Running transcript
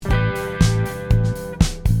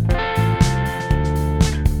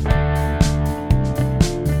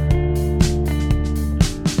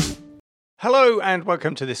Hello and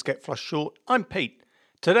welcome to this Get Flushed Short. I'm Pete.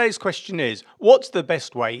 Today's question is, what's the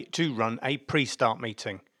best way to run a pre-start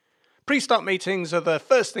meeting? Pre-start meetings are the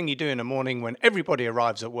first thing you do in the morning when everybody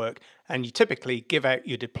arrives at work, and you typically give out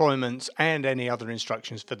your deployments and any other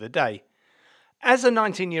instructions for the day. As a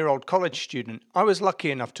 19-year-old college student, I was lucky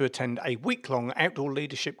enough to attend a week-long outdoor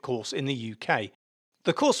leadership course in the UK.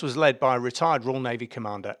 The course was led by a retired Royal Navy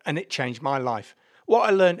commander, and it changed my life. What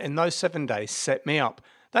I learned in those 7 days set me up.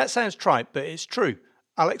 That sounds trite, but it's true.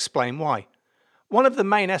 I'll explain why. One of the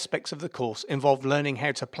main aspects of the course involved learning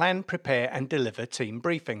how to plan, prepare and deliver team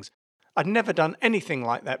briefings. I'd never done anything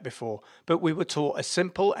like that before, but we were taught a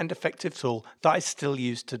simple and effective tool that I still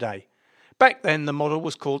use today. Back then, the model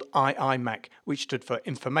was called IIMAC, which stood for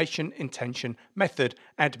Information, Intention, Method,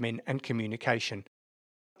 Admin and Communication.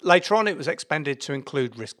 Later on, it was expanded to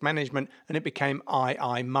include risk management and it became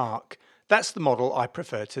IIMARC. That's the model I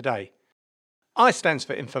prefer today. I stands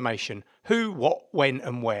for information, who, what, when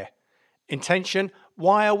and where. Intention,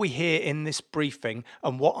 why are we here in this briefing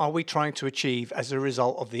and what are we trying to achieve as a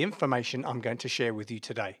result of the information I'm going to share with you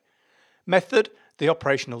today. Method, the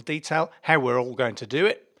operational detail, how we're all going to do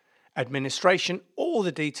it. Administration, all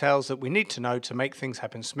the details that we need to know to make things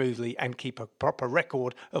happen smoothly and keep a proper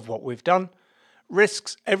record of what we've done.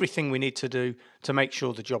 Risks, everything we need to do to make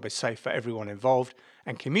sure the job is safe for everyone involved.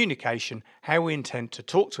 And communication, how we intend to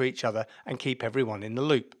talk to each other and keep everyone in the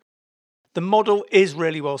loop. The model is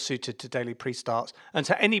really well suited to daily pre-starts and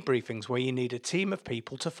to any briefings where you need a team of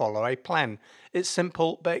people to follow a plan. It's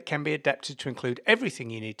simple, but it can be adapted to include everything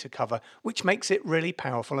you need to cover, which makes it really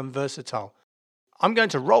powerful and versatile. I'm going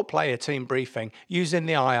to role play a team briefing using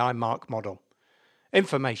the IIMARC model.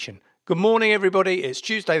 Information. Good morning everybody, it's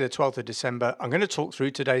Tuesday the 12th of December. I'm going to talk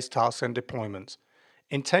through today's tasks and deployments.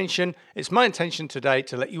 Intention, it's my intention today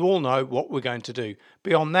to let you all know what we're going to do.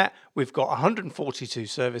 Beyond that, we've got 142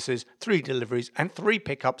 services, 3 deliveries and 3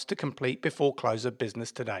 pickups to complete before close of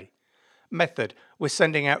business today. Method, we're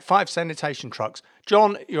sending out 5 sanitation trucks.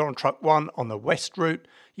 John, you're on truck 1 on the west route.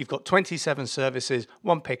 You've got 27 services,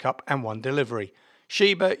 1 pickup and 1 delivery.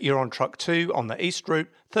 Sheba, you're on truck 2 on the east route,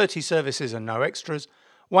 30 services and no extras.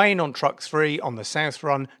 Wayne on truck 3 on the south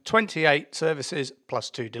run, 28 services plus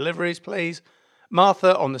 2 deliveries please.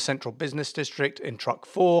 Martha on the Central Business District in truck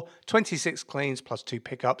 4, 26 cleans plus 2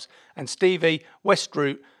 pickups, and Stevie, West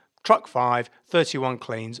Route, truck 5, 31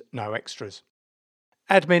 cleans, no extras.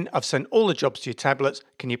 Admin, I've sent all the jobs to your tablets.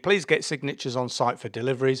 Can you please get signatures on site for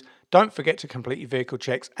deliveries? Don't forget to complete your vehicle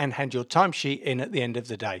checks and hand your timesheet in at the end of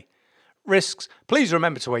the day. Risks, please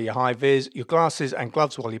remember to wear your high vis, your glasses and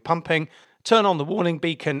gloves while you're pumping. Turn on the warning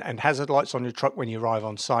beacon and hazard lights on your truck when you arrive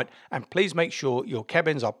on site, and please make sure your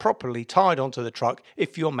cabins are properly tied onto the truck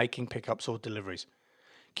if you're making pickups or deliveries.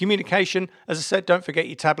 Communication, as I said, don't forget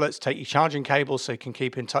your tablets, take your charging cables so you can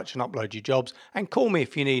keep in touch and upload your jobs, and call me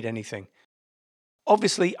if you need anything.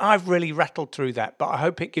 Obviously, I've really rattled through that, but I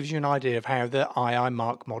hope it gives you an idea of how the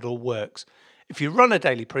IIMARC model works. If you run a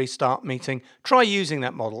daily pre-start meeting, try using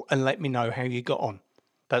that model and let me know how you got on.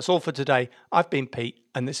 That's all for today. I've been Pete,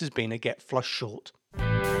 and this has been a Get Flushed Short.